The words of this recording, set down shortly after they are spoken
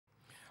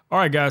All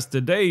right, guys,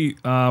 today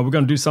we're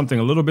going to do something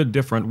a little bit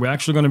different. We're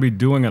actually going to be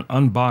doing an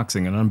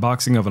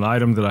unboxing of an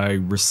item that I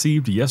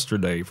received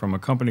yesterday from a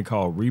company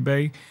called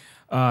RAUBAY.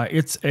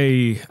 It's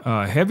a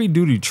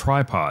heavy-duty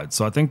tripod.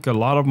 So I think a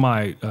lot of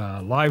my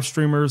live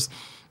streamers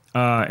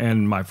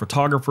and my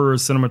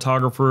photographers,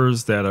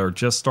 cinematographers that are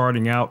just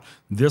starting out,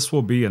 this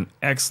will be an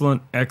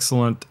excellent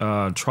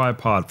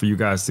tripod for you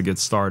guys to get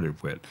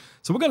started with.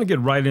 So we're going to get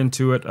right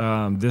into it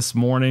this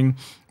morning.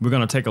 We're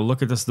going to take a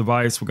look at this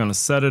device. We're going to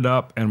set it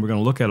up and we're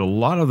going to look at a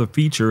lot of the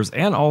features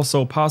and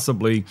also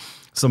possibly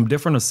some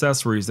different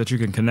accessories that you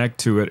can connect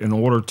to it in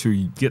order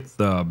to get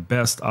the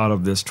best out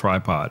of this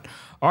tripod.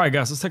 All right,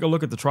 guys, let's take a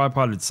look at the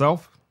tripod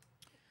itself.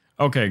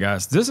 Okay,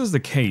 guys, this is the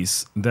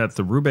case that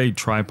the RAUBAY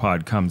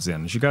tripod comes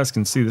in. As you guys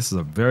can see, this is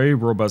a very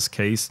robust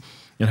case.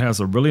 It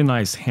has a really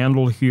nice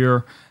handle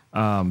here.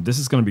 This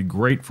is going to be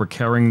great for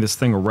carrying this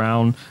thing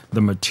around.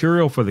 The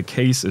material for the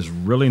case is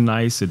really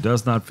nice. It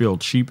does not feel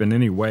cheap in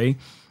any way.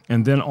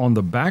 And then on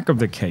the back of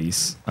the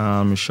case,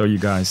 let me show you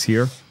guys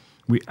here,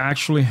 we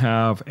actually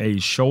have a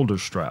shoulder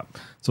strap.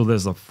 So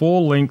there's a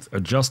full-length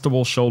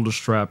adjustable shoulder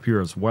strap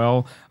here as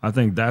well. I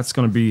think that's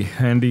going to be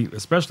handy,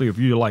 especially if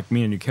you're like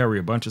me and you carry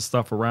a bunch of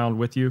stuff around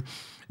with you.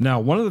 Now,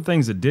 one of the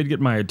things that did get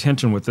my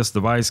attention with this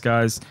device,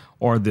 guys,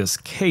 or this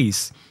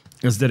case,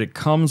 is that it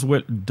comes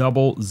with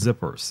double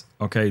zippers.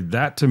 Okay,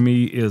 that to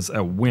me is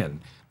a win.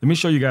 Let me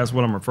show you guys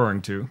what I'm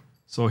referring to.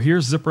 So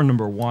here's zipper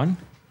number 1,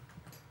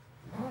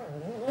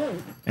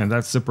 and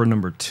that's zipper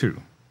number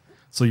 2.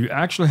 So you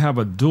actually have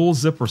a dual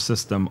zipper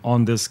system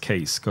on this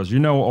case because, you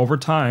know, over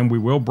time we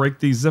will break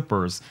these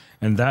zippers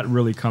and that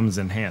really comes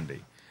in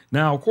handy.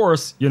 Now, of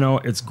course, you know,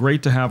 it's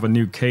great to have a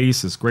new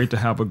case. It's great to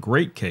have a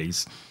great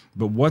case.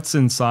 But what's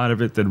inside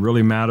of it that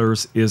really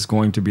matters is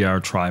going to be our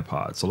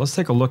tripod. So let's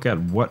take a look at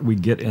what we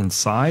get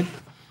inside.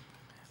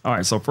 All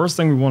right, so first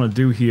thing we want to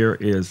do here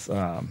is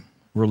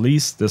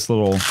release this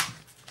little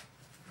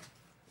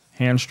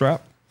hand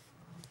strap.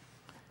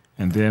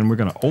 And then we're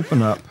going to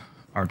open up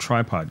our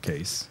tripod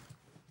case.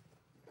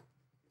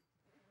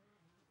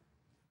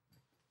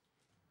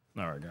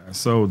 All right, guys,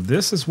 so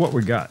this is what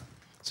we got.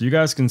 So you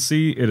guys can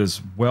see it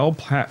is well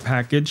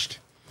packaged.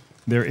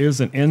 There is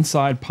an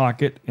inside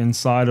pocket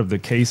inside of the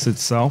case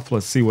itself.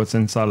 Let's see what's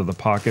inside of the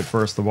pocket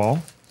first of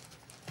all.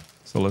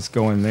 So let's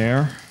go in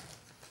there.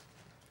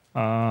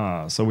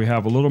 So we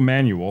have a little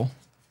manual.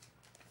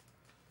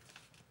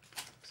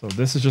 So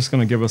this is just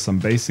going to give us some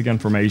basic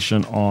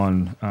information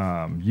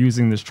on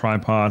using this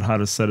tripod, how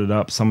to set it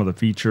up, some of the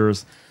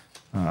features.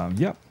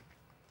 Yep,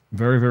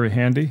 very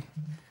handy.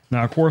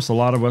 Now, of course, a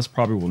lot of us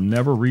probably will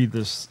never read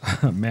this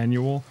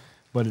manual,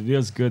 but it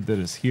is good that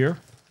it's here.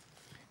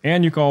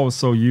 And you can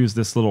also use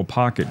this little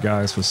pocket,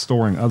 guys, for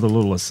storing other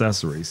little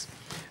accessories.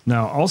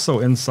 Now, also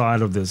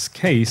inside of this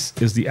case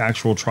is the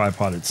actual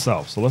tripod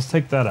itself. So let's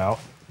take that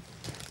out.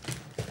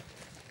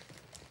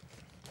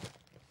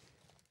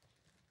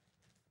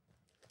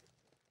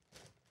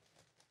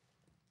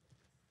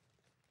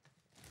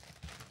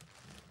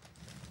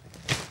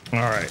 All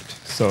right,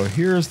 so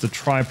here's the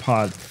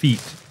tripod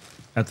feet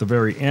at the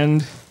very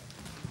end.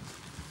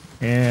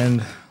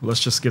 And let's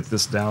just get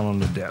this down on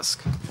the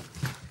desk.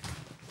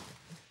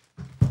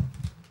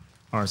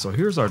 All right, so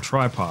here's our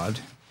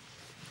tripod.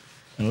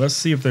 And let's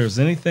see if there's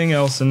anything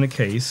else in the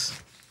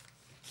case.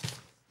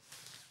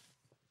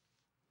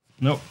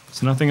 Nope,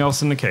 there's nothing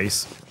else in the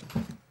case.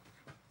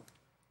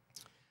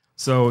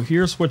 So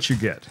here's what you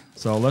get.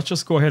 So let's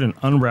just go ahead and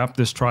unwrap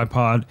this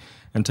tripod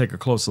and take a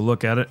closer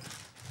look at it.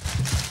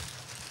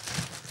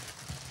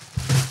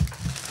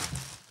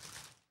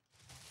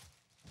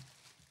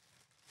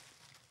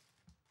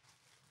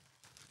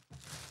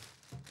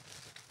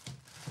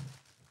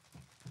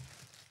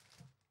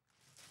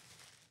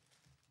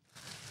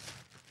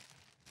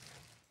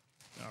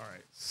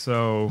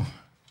 So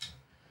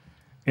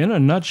in a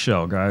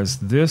nutshell, guys,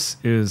 this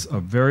is a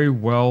very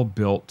well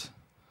built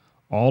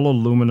all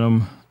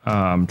aluminum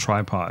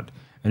tripod.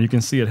 And you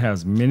can see it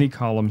has many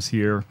columns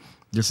here.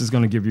 This is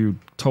going to give you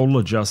total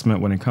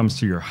adjustment when it comes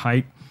to your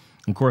height.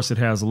 Of course, it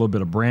has a little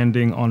bit of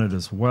branding on it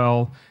as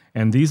well.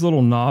 And these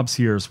little knobs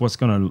here is what's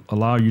going to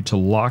allow you to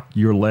lock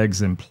your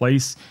legs in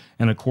place.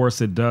 And of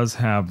course, it does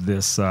have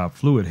this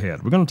fluid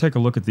head. We're going to take a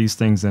look at these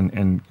things and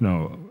you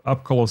know,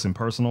 up close and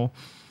personal.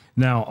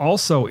 Now,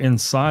 also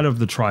inside of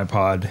the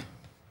tripod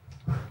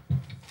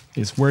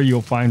is where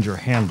you'll find your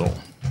handle.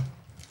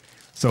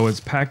 So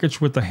it's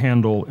packaged with the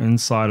handle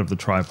inside of the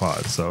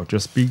tripod. So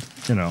just be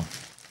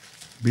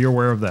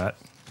aware of that.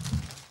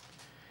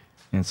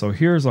 And so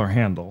here's our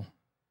handle.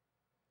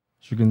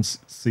 As you can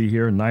see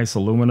here, nice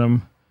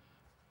aluminum,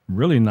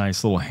 really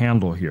nice little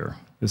handle here.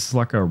 This is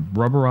like a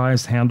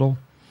rubberized handle.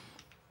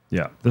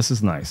 Yeah, this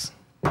is nice.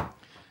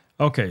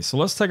 Okay, so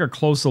let's take a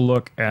closer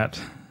look at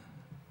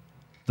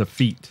the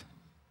feet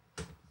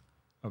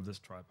of this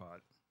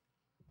tripod.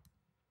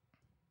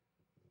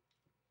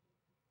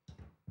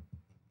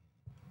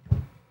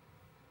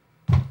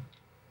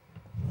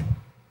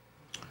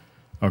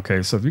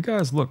 Okay, so if you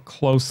guys look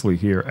closely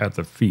here at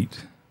the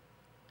feet,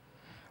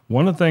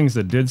 One of the things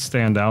that did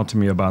stand out to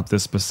me about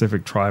this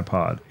specific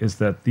tripod is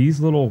that these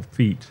little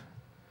feet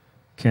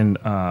can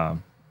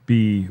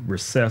be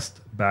recessed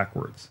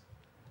backwards.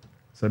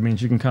 So that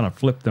means you can kind of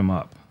flip them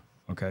up.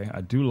 Okay, I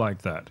do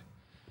like that.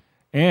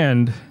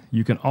 And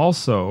you can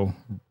also,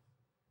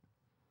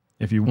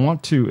 if you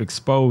want to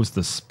expose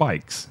the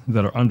spikes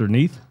that are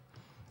underneath,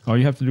 all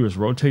you have to do is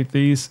rotate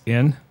these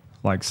in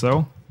like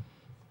so.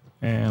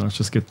 And let's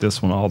just get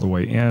this one all the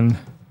way in.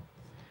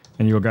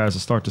 And you guys will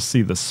start to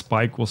see the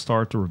spike will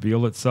start to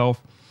reveal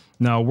itself.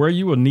 Now, where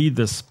you will need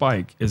this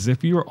spike is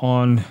if you're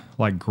on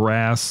like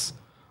grass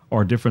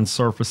or different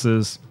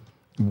surfaces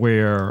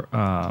where,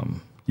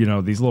 you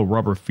know, these little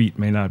rubber feet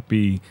may not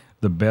be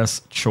the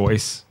best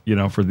choice, you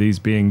know, for these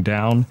being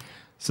down.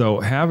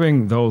 So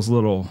having those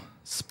little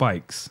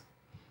spikes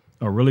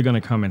are really going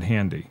to come in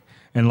handy.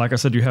 And like I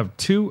said, you have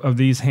two of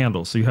these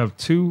handles. So you have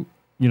two,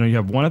 you know, you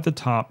have one at the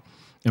top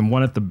and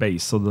one at the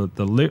base. So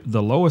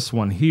the lowest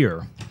one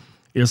here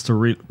is to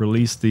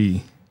release the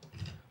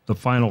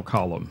final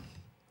column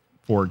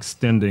for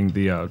extending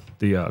the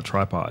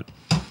tripod.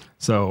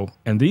 So,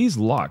 and these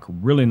lock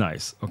really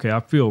nice. Okay, I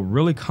feel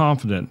really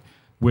confident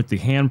with the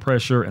hand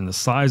pressure and the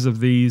size of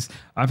these.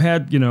 I've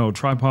had, you know,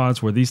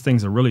 tripods where these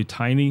things are really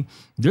tiny.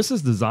 This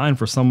is designed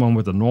for someone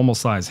with a normal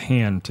size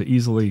hand to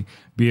easily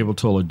be able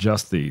to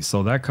adjust these.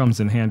 So that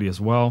comes in handy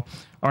as well.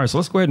 All right, so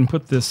let's go ahead and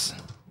put this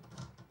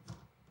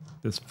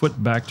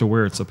foot back to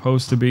where it's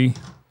supposed to be.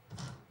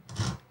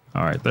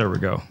 All right, there we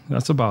go.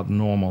 That's about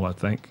normal, I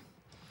think.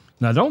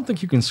 Now, I don't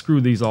think you can screw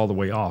these all the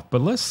way off,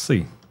 but let's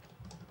see.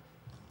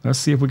 Let's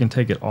see if we can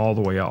take it all the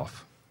way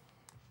off.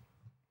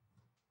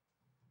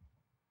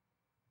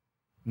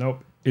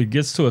 Nope, it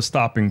gets to a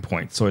stopping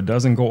point, so it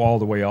doesn't go all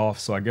the way off.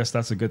 So I guess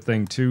that's a good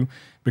thing too,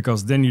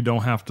 because then you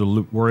don't have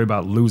to worry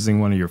about losing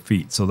one of your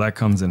feet. So that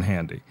comes in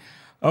handy.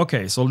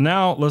 Okay, so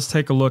now let's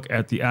take a look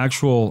at the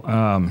actual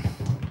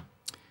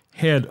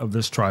head of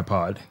this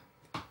tripod.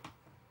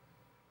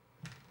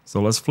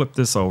 So let's flip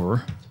this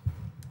over.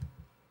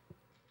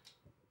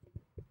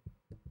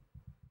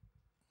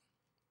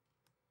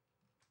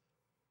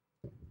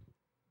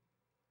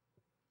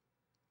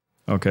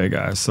 Okay,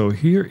 guys, so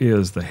here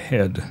is the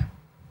head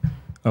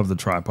of the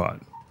tripod.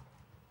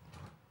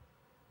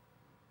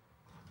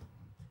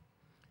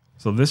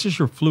 So this is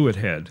your fluid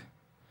head.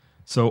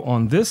 So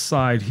on this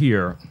side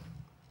here,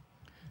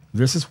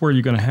 this is where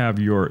you're going to have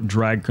your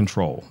drag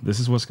control. This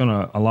is what's going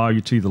to allow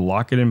you to either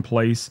lock it in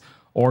place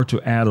or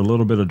to add a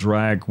little bit of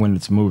drag when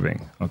it's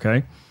moving,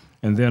 okay?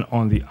 And then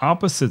on the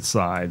opposite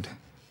side,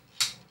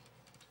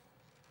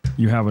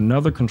 you have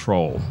another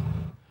control.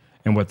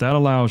 And what that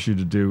allows you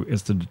to do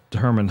is to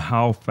determine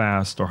how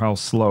fast or how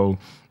slow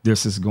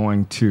this is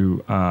going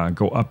to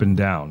go up and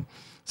down.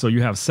 So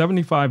you have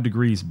 75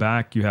 degrees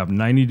back, you have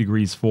 90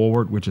 degrees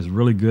forward, which is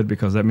really good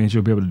because that means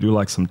you'll be able to do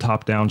like some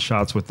top-down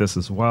shots with this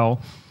as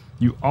well.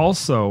 You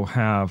also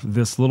have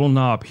this little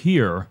knob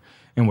here,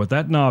 and what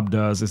that knob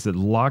does is it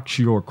locks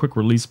your quick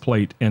release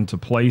plate into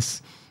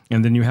place,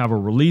 and then you have a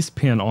release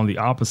pin on the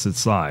opposite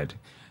side.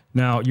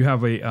 Now you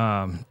have a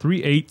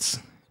 3/8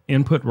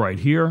 input right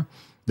here.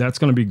 That's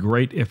going to be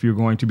great if you're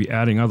going to be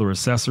adding other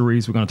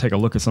accessories. We're going to take a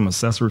look at some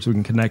accessories we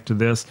can connect to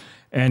this.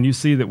 And you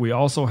see that we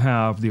also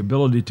have the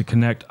ability to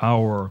connect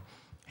our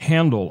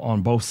handle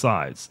on both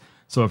sides.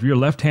 So if you're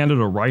left-handed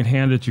or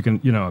right-handed, you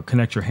can, you know,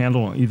 connect your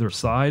handle on either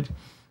side.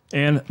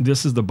 And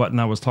this is the button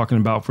I was talking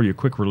about for your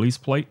quick release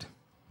plate.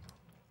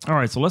 All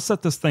right, so let's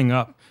set this thing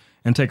up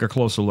and take a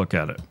closer look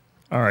at it.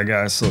 All right,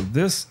 guys, so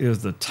this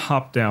is the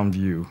top-down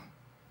view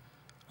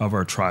of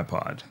our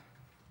tripod.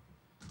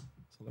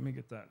 So let me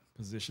get that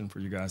position for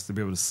you guys to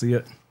be able to see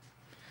it.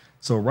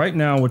 So right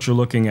now what you're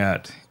looking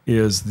at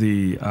is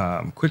the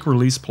quick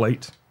release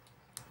plate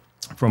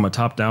from a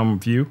top-down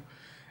view.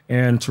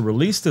 And to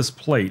release this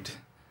plate,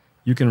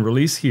 you can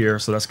release here,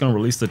 so that's going to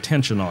release the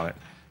tension on it.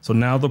 So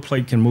now the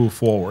plate can move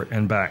forward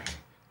and back,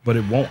 but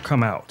it won't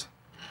come out.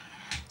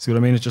 See what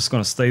I mean? It's just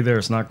going to stay there.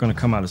 It's not going to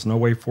come out. There's no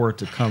way for it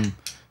to come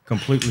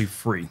completely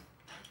free.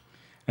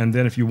 And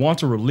then if you want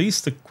to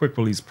release the quick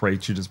release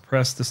plate, you just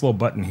press this little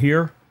button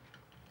here,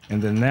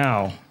 and then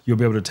now you'll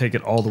be able to take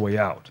it all the way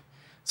out.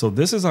 So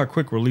this is our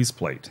quick release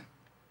plate.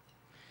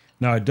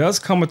 Now it does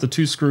come with the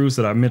two screws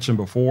that I mentioned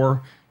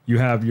before. You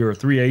have your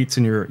 3/8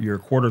 and your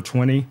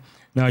 1/4-20.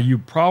 Now you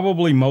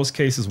probably, most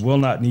cases, will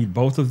not need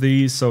both of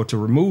these. So to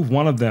remove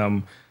one of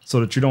them so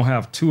that you don't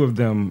have two of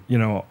them, you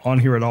know, on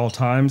here at all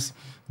times,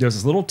 there's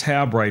this little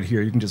tab right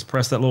here. You can just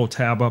press that little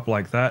tab up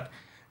like that,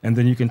 and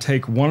then you can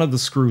take one of the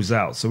screws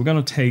out. So we're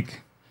going to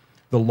take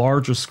the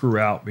larger screw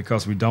out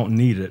because we don't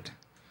need it,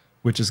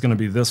 which is going to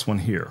be this one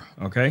here,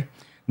 okay?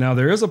 Now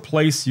there is a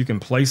place you can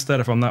place that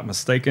if I'm not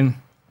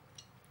mistaken.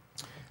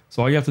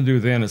 So all you have to do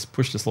then is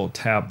push this little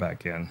tab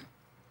back in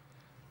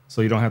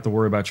so you don't have to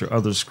worry about your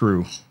other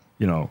screw,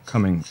 you know,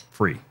 coming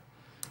free.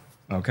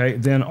 Okay,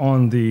 then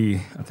on the,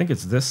 I think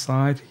it's this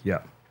side, yeah.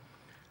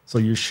 So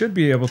you should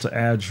be able to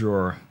add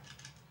your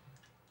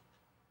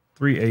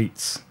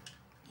 3/8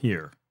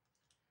 here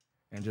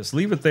and just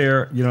leave it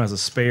there, you know, as a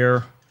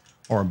spare,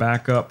 or a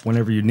backup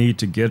whenever you need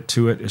to get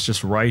to it. It's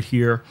just right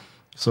here.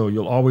 So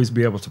you'll always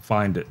be able to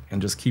find it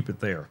and just keep it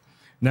there.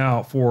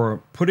 Now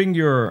for putting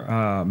your,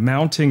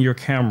 mounting your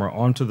camera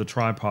onto the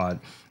tripod,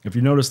 if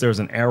you notice there's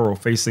an arrow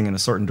facing in a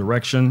certain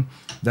direction,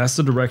 that's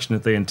the direction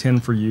that they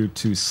intend for you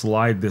to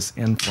slide this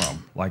in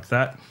from, like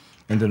that.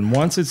 And then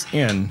once it's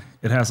in,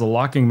 it has a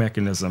locking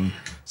mechanism,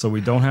 so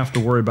we don't have to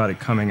worry about it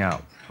coming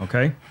out,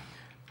 okay?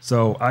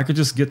 So I could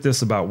just get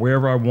this about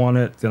wherever I want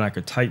it, then I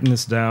could tighten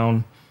this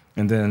down,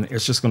 and then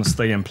it's just gonna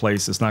stay in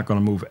place. It's not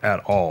gonna move at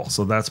all,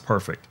 so that's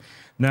perfect.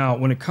 Now,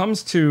 when it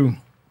comes to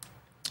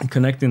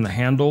connecting the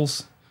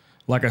handles,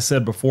 like I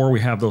said before, we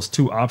have those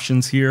two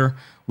options here.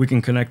 We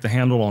can connect the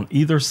handle on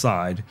either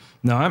side.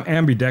 Now, I'm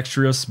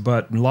ambidextrous,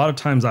 but a lot of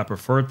times I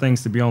prefer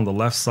things to be on the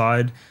left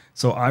side,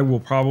 so I will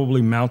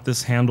probably mount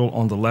this handle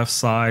on the left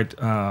side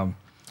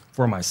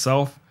for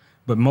myself.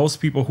 But most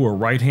people who are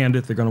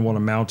right-handed, they're gonna wanna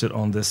mount it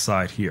on this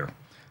side here.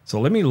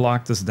 So let me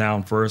lock this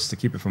down first to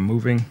keep it from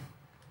moving.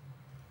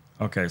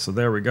 Okay, so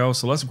there we go.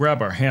 So let's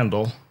grab our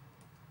handle.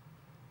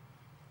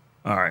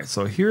 All right,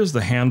 so here's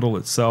the handle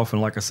itself.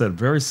 And like I said,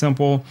 very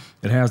simple.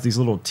 It has these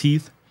little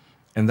teeth,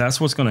 and that's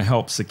what's gonna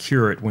help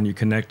secure it when you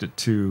connect it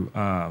to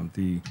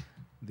the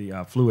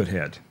fluid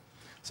head.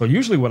 So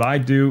usually what I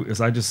do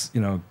is I just,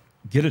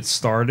 get it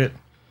started.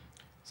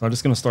 So I'm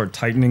just gonna start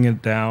tightening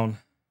it down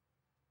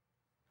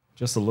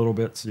just a little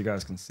bit so you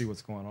guys can see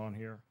what's going on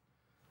here.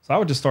 So I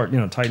would just start,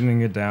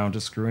 tightening it down,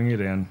 just screwing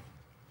it in.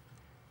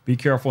 Be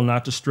careful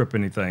not to strip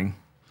anything.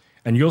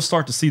 And you'll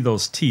start to see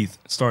those teeth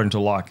starting to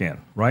lock in,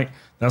 right?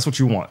 That's what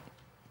you want.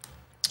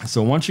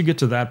 So once you get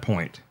to that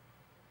point,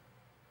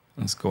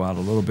 let's go out a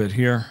little bit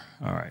here.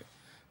 All right.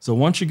 So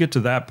once you get to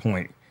that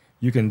point,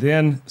 you can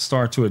then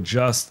start to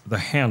adjust the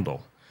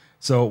handle.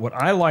 So what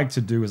I like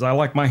to do is I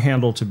like my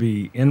handle to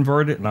be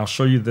inverted, and I'll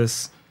show you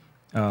this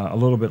a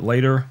little bit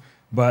later.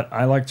 But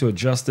I like to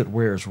adjust it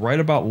where it's right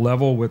about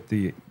level with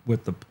the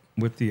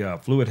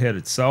fluid head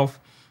itself,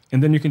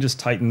 and then you can just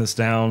tighten this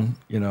down,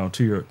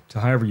 to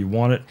however you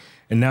want it.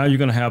 And now you're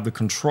going to have the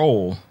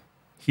control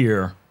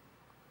here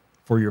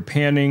for your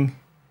panning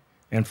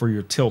and for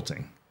your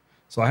tilting.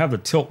 So I have the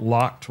tilt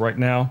locked right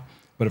now,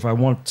 but if I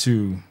want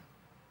to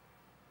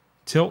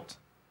tilt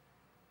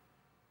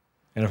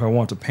and if I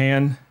want to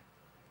pan,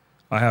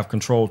 I have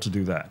control to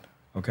do that.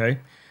 Okay.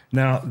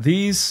 Now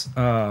these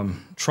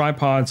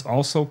tripods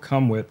also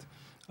come with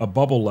a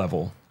bubble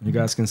level. You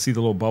guys can see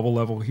the little bubble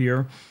level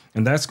here,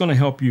 and that's going to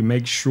help you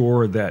make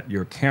sure that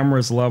your camera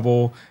is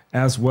level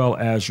as well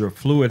as your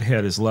fluid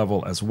head is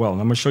level as well.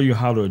 And I'm going to show you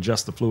how to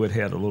adjust the fluid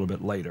head a little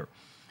bit later.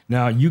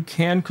 Now you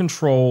can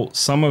control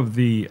some of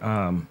the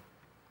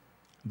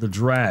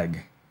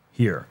drag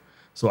here.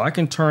 So I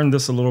can turn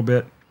this a little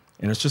bit,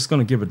 and it's just going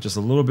to give it just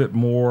a little bit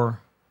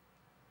more.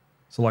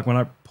 So like when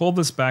I pull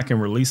this back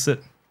and release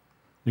it,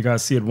 you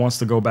guys see it wants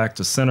to go back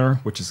to center,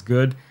 which is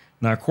good.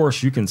 Now, of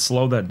course, you can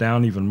slow that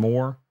down even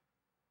more,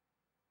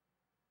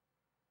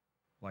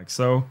 like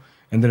so.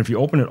 And then if you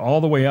open it all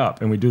the way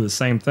up and we do the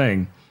same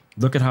thing,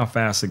 look at how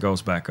fast it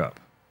goes back up.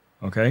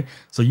 Okay,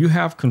 so you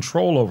have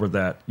control over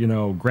that,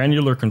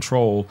 granular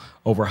control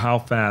over how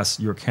fast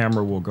your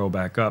camera will go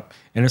back up.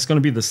 And it's going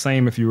to be the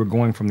same if you were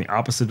going from the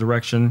opposite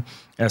direction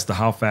as to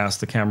how fast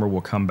the camera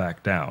will come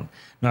back down.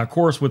 Now, of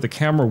course, with the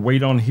camera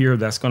weight on here,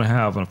 that's going to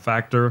have a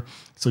factor.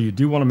 So you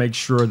do want to make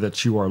sure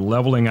that you are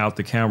leveling out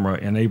the camera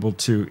and able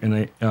to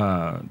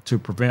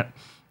prevent,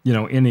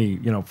 any,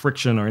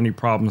 friction or any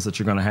problems that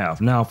you're going to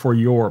have. Now, for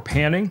your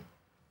panning,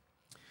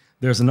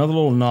 there's another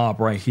little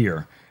knob right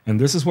here, and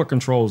this is what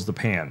controls the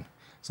pan.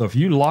 So if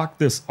you lock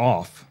this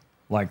off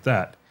like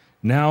that,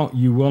 now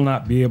you will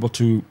not be able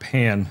to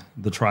pan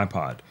the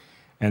tripod.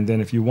 And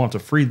then if you want to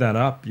free that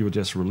up, you would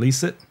just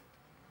release it.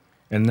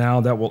 And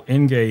now that will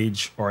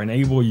engage or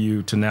enable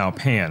you to now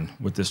pan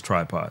with this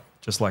tripod,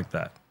 just like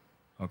that.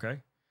 Okay.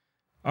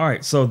 All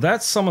right. So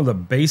that's some of the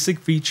basic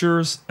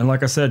features. And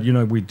like I said,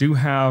 we do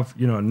have,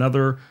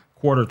 another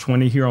quarter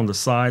 20 here on the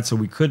side. So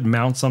we could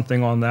mount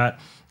something on that.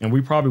 And we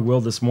probably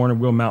will this morning.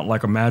 We'll mount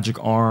like a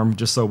magic arm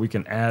just so we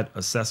can add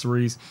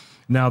accessories.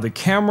 Now, the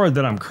camera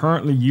that I'm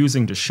currently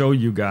using to show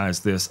you guys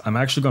this, I'm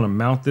actually going to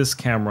mount this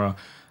camera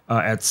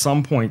at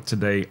some point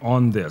today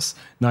on this.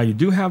 Now, you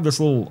do have this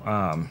little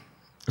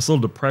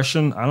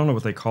depression. I don't know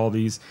what they call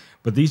these,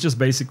 but these just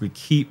basically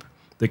keep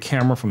the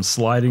camera from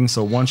sliding.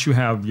 So once you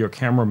have your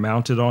camera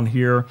mounted on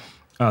here,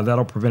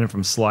 that'll prevent it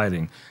from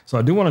sliding. So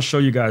I do want to show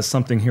you guys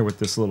something here with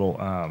this little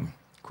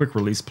quick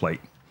release plate.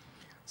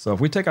 So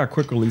if we take our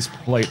quick release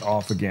plate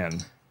off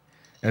again,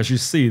 as you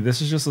see, this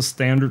is just a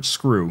standard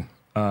screw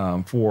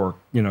for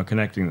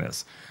connecting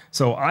this.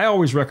 So I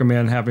always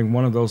recommend having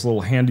one of those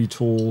little handy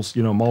tools,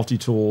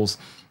 multi-tools.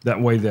 That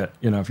way that,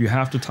 if you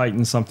have to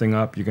tighten something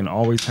up, you can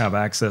always have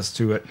access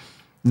to it.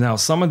 Now,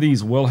 some of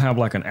these will have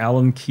like an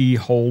Allen key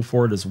hold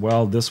for it as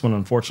well. This one,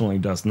 unfortunately,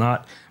 does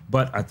not,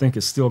 but I think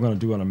it's still going to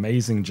do an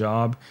amazing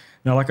job.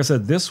 Now, like I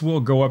said, this will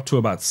go up to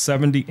about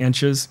 70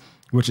 inches,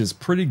 which is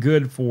pretty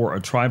good for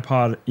a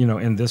tripod,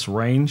 in this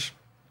range.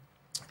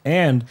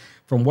 And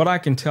from what I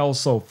can tell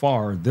so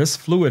far, this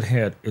fluid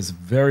head is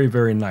very,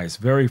 very nice,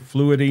 very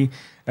fluidy,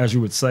 as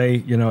you would say.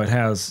 You know, it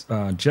has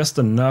just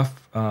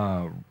enough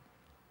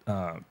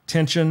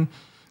tension,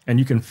 and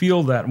you can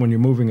feel that when you're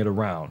moving it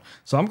around.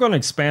 So I'm going to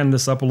expand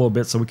this up a little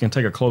bit so we can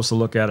take a closer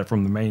look at it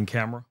from the main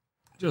camera,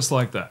 just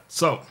like that.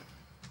 So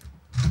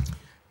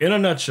in a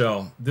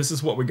nutshell, this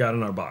is what we got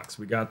in our box.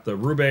 We got the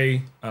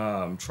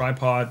RAUBAY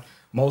tripod,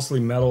 mostly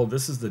metal.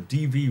 This is the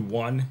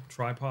DV1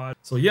 tripod.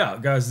 So yeah,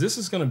 guys, this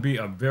is going to be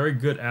a very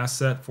good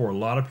asset for a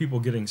lot of people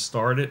getting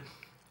started.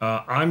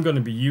 I'm going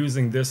to be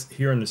using this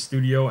here in the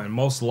studio and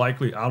most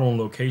likely out on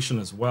location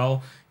as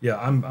well. Yeah,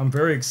 I'm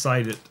very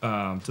excited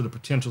to the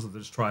potentials of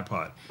this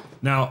tripod.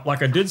 Now,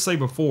 like I did say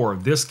before,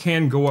 this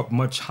can go up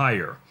much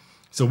higher.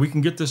 So we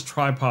can get this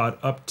tripod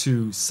up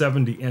to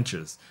 70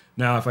 inches.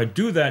 Now, if I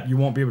do that, you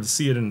won't be able to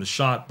see it in the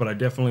shot, but I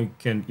definitely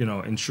can,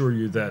 ensure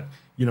you that,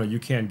 you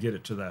can get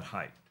it to that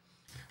height.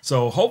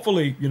 So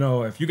hopefully,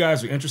 if you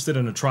guys are interested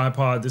in a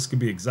tripod, this could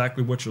be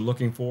exactly what you're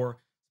looking for.